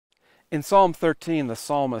In Psalm 13, the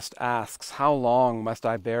psalmist asks, "How long must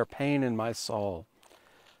I bear pain in my soul?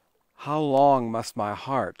 How long must my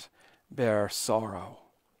heart bear sorrow?"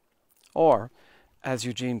 Or, as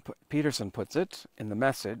Eugene Peterson puts it in the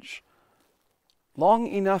Message, "Long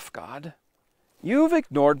enough, God. You've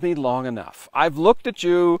ignored me long enough. I've looked at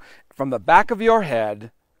you from the back of your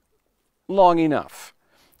head long enough.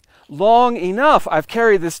 Long enough I've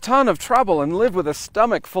carried this ton of trouble and lived with a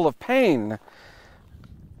stomach full of pain.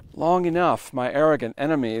 Long enough my arrogant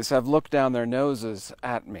enemies have looked down their noses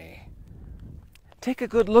at me. Take a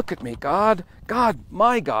good look at me, God. God,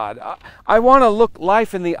 my God. I want to look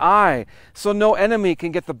life in the eye so no enemy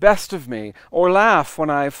can get the best of me or laugh when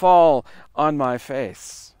I fall on my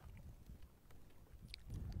face."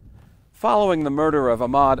 Following the murder of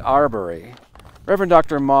Amaud Arbery, Reverend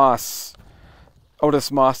Dr. Moss,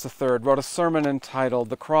 Otis Moss III, wrote a sermon entitled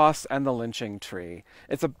 "The Cross and the Lynching Tree."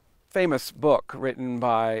 It's a famous book written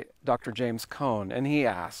by Dr. James Cone, and he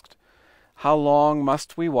asked, "How long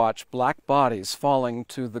must we watch black bodies falling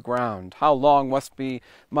to the ground? How long must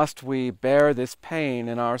we bear this pain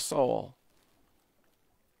in our soul?"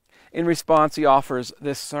 In response, he offers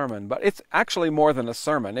this sermon, but it's actually more than a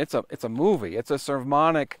sermon. It's a movie. It's a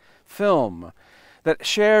sermonic film that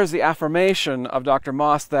shares the affirmation of Dr.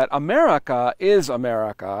 Moss that America is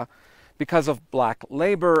America because of black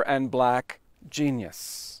labor and black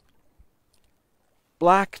genius.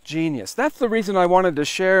 Black genius. That's the reason I wanted to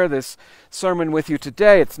share this sermon with you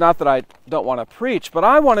today. It's not that I don't want to preach, but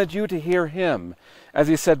I wanted you to hear him. As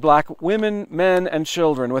he said, black women, men, and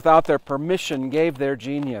children, without their permission, gave their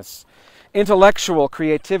genius, intellectual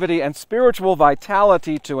creativity, and spiritual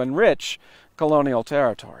vitality to enrich colonial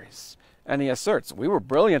territories. And he asserts, we were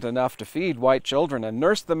brilliant enough to feed white children and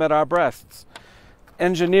nurse them at our breasts,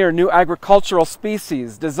 engineer new agricultural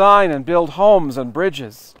species, design and build homes and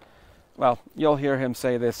bridges. Well, you'll hear him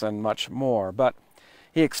say this and much more, but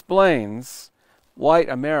he explains white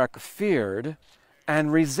America feared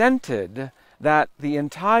and resented that the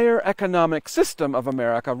entire economic system of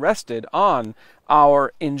America rested on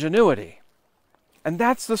our ingenuity. And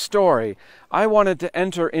that's the story I wanted to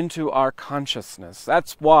enter into our consciousness.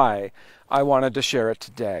 That's why I wanted to share it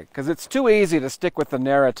today, because it's too easy to stick with the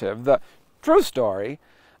narrative, the true story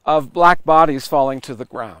of black bodies falling to the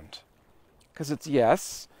ground. Because it's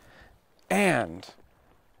yes, and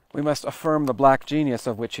we must affirm the black genius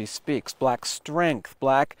of which he speaks, black strength,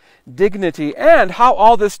 black dignity, and how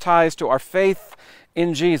all this ties to our faith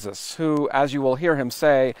in Jesus, who, as you will hear him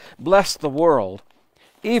say, blessed the world,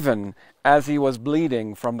 even as he was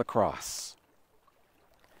bleeding from the cross.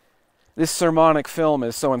 This sermonic film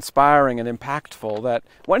is so inspiring and impactful that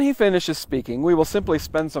when he finishes speaking, we will simply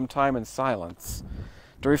spend some time in silence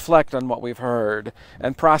to reflect on what we've heard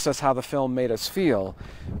and process how the film made us feel.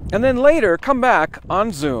 And then later, come back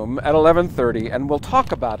on Zoom at 11:30 and we'll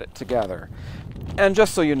talk about it together. And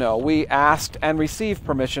just so you know, we asked and received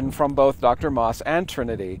permission from both Dr. Moss and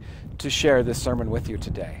Trinity to share this sermon with you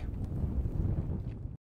today.